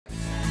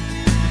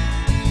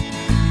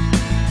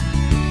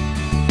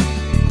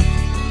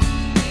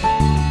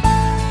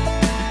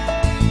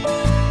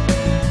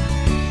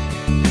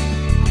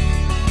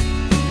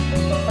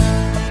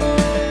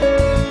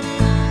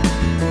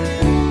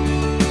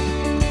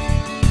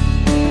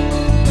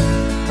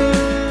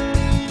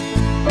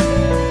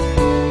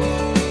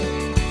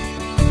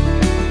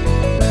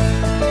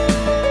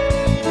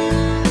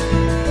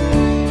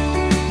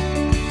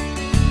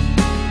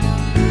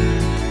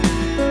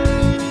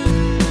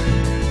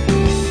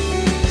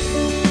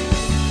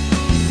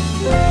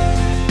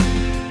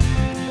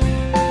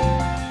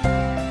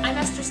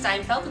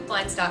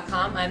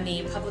I'm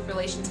the Public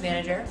Relations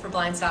Manager for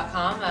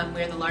Blinds.com.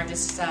 We're the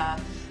largest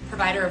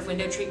provider of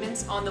window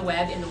treatments on the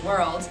web in the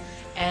world,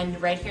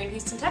 and right here in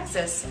Houston,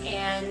 Texas.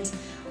 And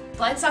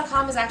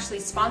Blinds.com is actually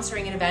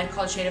sponsoring an event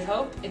called Shade of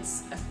Hope.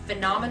 It's a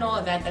phenomenal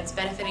event that's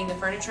benefiting the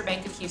Furniture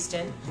Bank of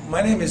Houston.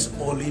 My name is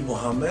Oli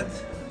Mohammed.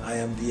 I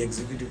am the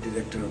Executive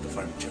Director of the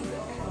Furniture Bank.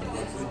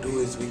 What we do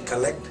is we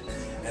collect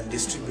and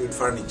distribute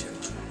furniture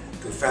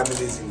to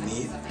families in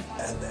need.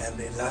 And in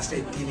the last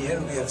 18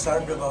 years, we have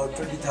served about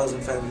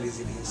 20,000 families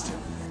in Houston.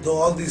 Though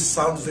all this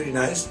sounds very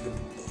nice,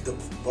 the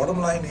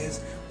bottom line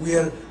is we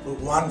are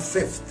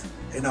 1/5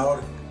 in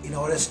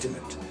our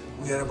estimate.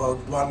 We are about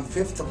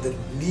 1/5 of the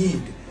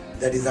need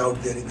that is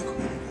out there in the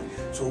community.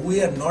 So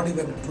we are not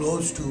even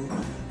close to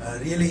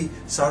really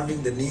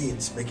serving the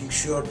needs, making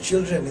sure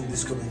children in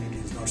this community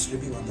is not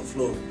sleeping on the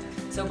floor.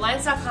 So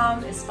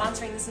Blinds.com is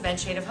sponsoring this event,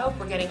 Shade of Hope.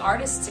 We're getting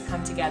artists to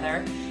come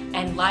together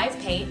and live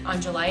paint on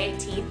July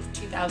 18th,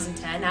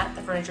 2010 at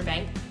the Furniture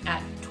Bank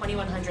at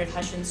 2100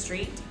 Hushin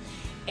Street.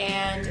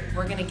 And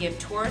we're going to give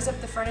tours of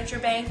the Furniture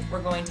Bank.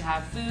 We're going to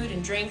have food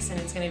and drinks, and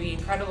it's going to be an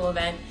incredible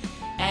event.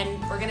 And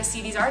we're going to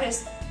see these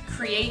artists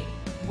create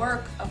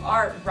work of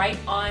art right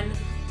on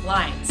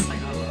lines. Let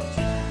me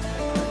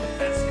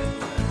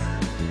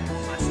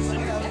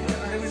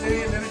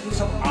do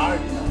some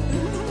art.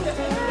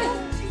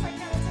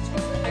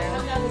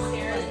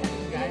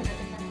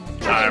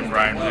 Hi, I'm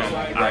Brian Blue.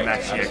 I'm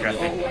actually a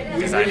graphic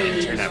design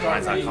intern at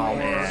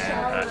Blinds.com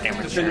and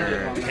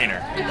amateur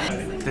painter.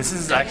 This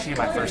is actually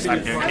my first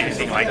time doing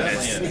anything like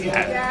this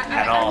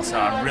at all, so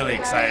I'm really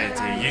excited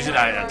to. Usually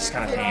I just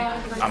kind of paint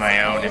on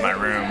my own in my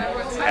room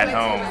at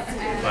home,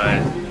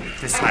 but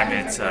this time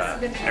it's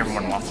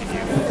everyone watching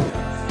you.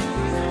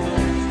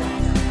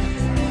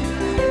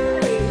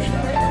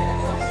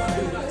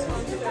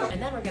 And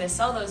then we're going to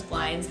sell those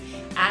blinds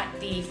at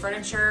the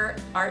Furniture,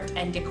 Art,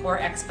 and Decor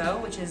Expo,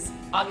 which is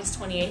August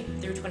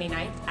 28th through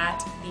 29th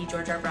at the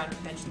George R. Brown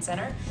Convention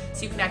Center.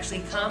 So you can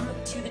actually come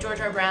to the George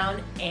R.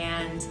 Brown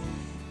and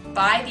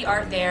buy the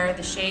art there.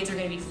 The shades are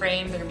going to be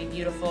framed, they're going to be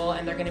beautiful,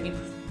 and they're going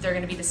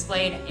to be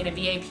displayed in a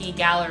VIP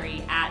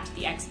gallery at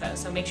the expo.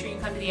 So make sure you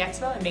come to the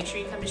expo, and make sure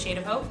you come to Shade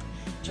of Hope,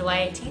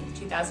 July 18th,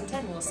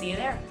 2010. We'll see you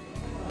there.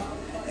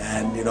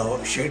 And you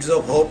know, Shades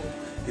of Hope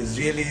is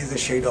really the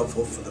shade of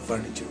hope for the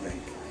Furniture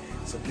Bank.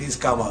 So please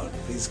come out,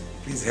 please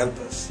help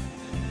us.